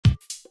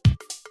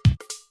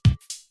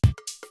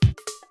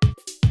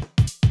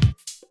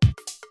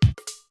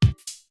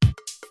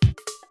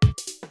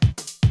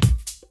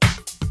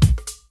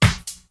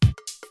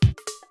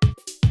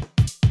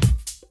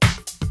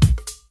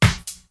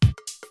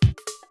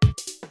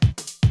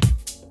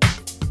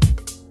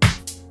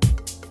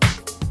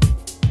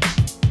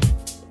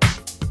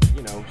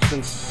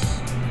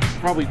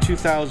probably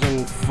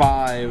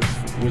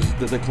 2005 was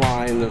the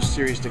decline, the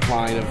serious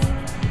decline of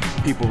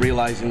people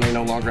realizing they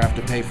no longer have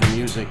to pay for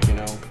music, you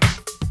know.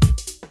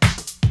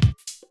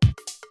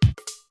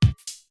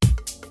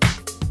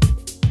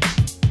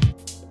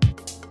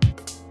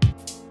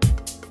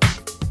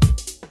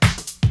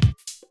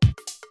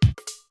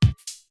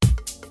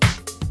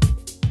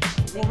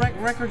 Well,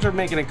 records are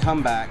making a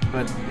comeback,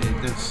 but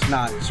it's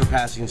not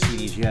surpassing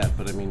CDs yet.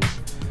 But I mean,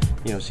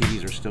 you know,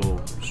 CDs are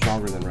still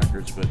stronger than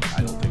records, but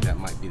I don't think that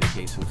might be the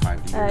case in 5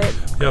 years.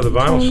 Yeah, the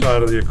vinyl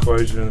side of the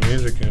equation in the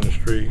music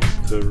industry,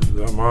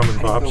 the mom and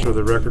pops or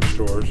the record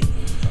stores,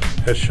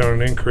 has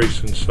shown an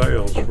increase in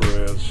sales,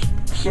 whereas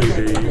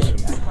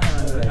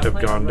CDs have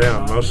gone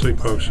down. Mostly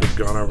folks have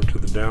gone over to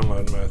the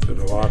download method,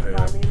 a lot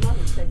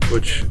have,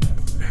 which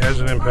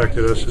hasn't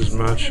impacted us as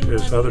much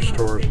as other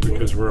stores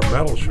because we're a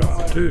metal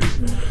shop too.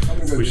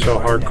 We sell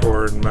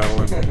hardcore and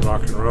metal and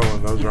rock and roll,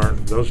 and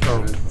those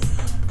don't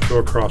go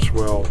across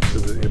well to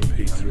the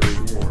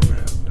MP3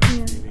 format.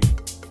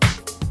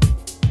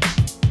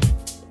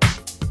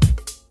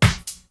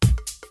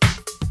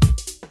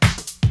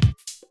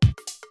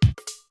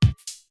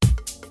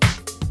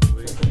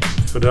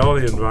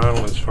 Fidelity in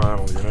vinyl is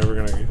final. You're never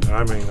going to,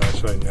 I mean, I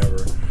say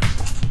never.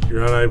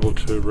 You're unable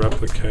to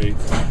replicate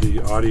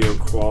the audio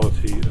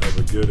quality of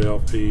a good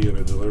LP and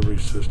a delivery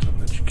system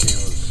that you can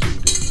with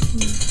a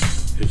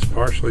CD. It's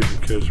partially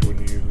because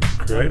when you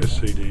create a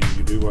CD,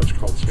 you do what's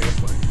called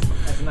sampling.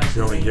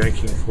 You're only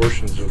yanking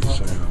portions of the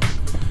sound.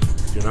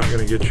 You're not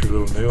going to get your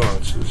little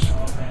nuances.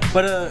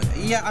 But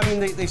yeah, I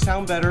mean, they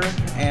sound better,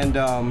 and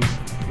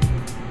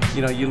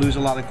you know, you lose a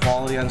lot of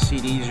quality on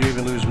CDs. You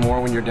even lose more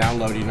when you're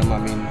downloading them. I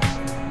mean,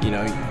 you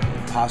know,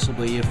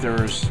 possibly if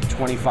there's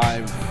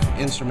 25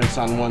 instruments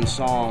on one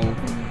song,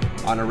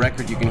 on a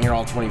record you can hear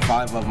all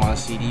 25 of them. On a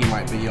CD you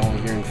might be only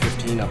hearing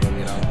 15 of them,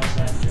 you know.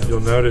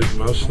 You'll note it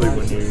mostly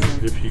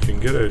if you can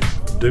get a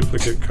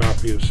duplicate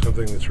copy of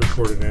something that's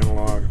recorded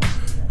analog,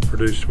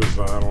 produced with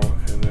vinyl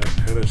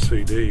and a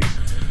CD,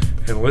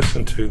 and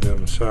listen to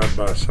them side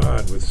by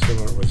side with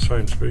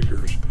same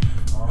speakers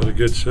with a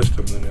good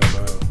system, then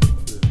you'll know.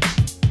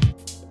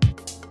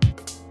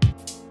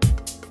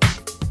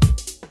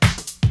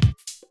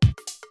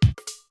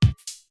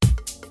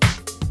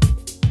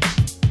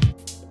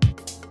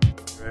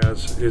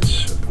 As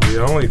it's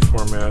the only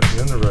format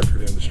in the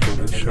record industry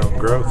that's shown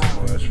growth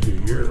in the last few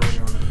years.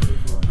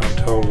 I'm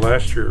told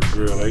last year it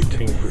grew at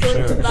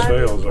 18%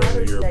 sales over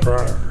the year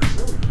prior.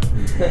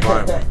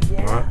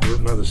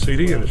 Vinyl. No, the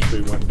CD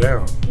industry went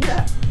down,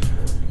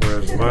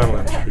 whereas the vinyl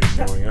industry is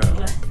going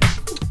up.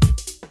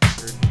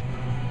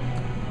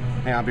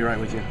 Hey, I'll be right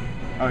with you.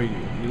 Oh, you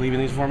leaving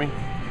these for me?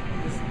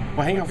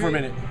 Well, hang on for a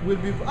minute.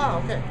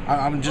 Okay.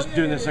 I'm just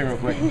doing this thing real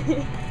quick.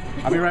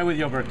 I'll be right with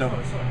you, Alberto.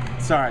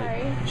 Sorry.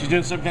 She's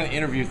doing some kind of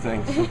interview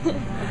thing.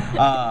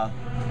 So.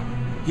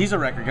 He's a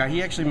record guy.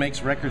 He actually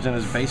makes records in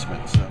his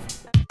basement, so.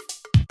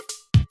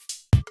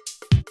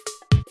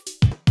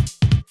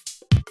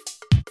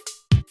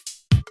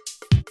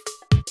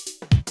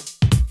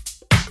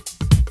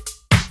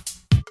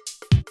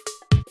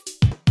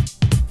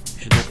 You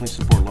should definitely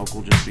support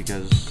local just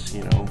because,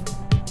 you know,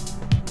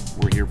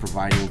 we're here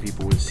providing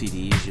people with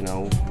CDs. You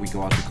know, we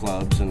go out to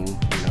clubs and,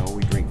 you know,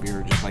 we drink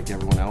beer just like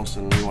everyone else,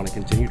 and we want to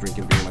continue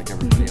drinking beer like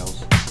everybody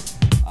else.